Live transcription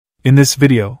In this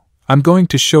video, I'm going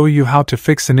to show you how to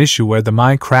fix an issue where the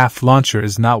Minecraft launcher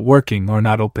is not working or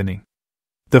not opening.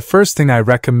 The first thing I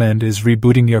recommend is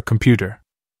rebooting your computer.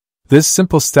 This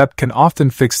simple step can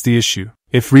often fix the issue.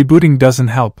 If rebooting doesn't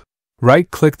help,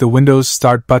 right-click the Windows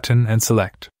Start button and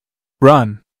select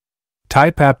Run.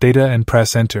 Type AppData and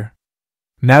press Enter.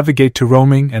 Navigate to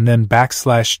Roaming and then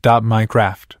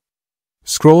 /.minecraft.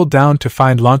 Scroll down to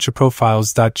find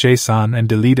launcherprofiles.json and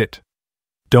delete it.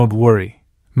 Don't worry,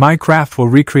 Minecraft will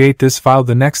recreate this file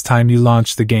the next time you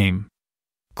launch the game.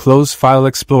 Close File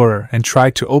Explorer and try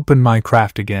to open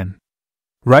Minecraft again.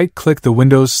 Right-click the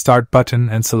Windows Start button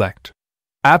and select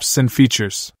Apps and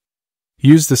Features.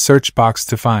 Use the search box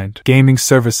to find Gaming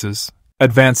Services,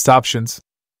 Advanced Options,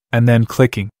 and then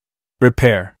clicking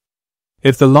Repair.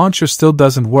 If the launcher still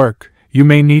doesn't work, you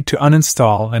may need to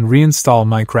uninstall and reinstall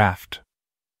Minecraft.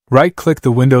 Right-click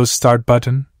the Windows Start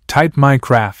button, type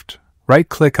Minecraft,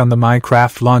 right-click on the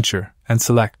Minecraft launcher, and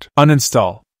select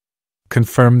Uninstall.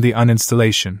 Confirm the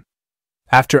uninstallation.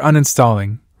 After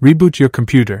uninstalling, reboot your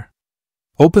computer.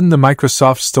 Open the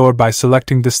Microsoft Store by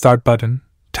selecting the Start button,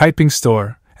 typing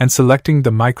Store, and selecting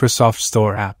the Microsoft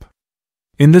Store app.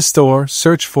 In the store,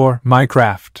 search for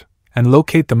Minecraft, and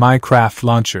locate the Minecraft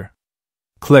launcher.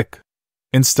 Click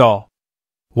Install.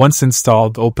 Once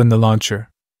installed, open the launcher.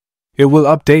 It will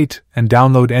update and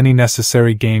download any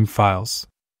necessary game files.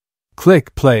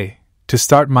 Click Play to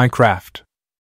start Minecraft.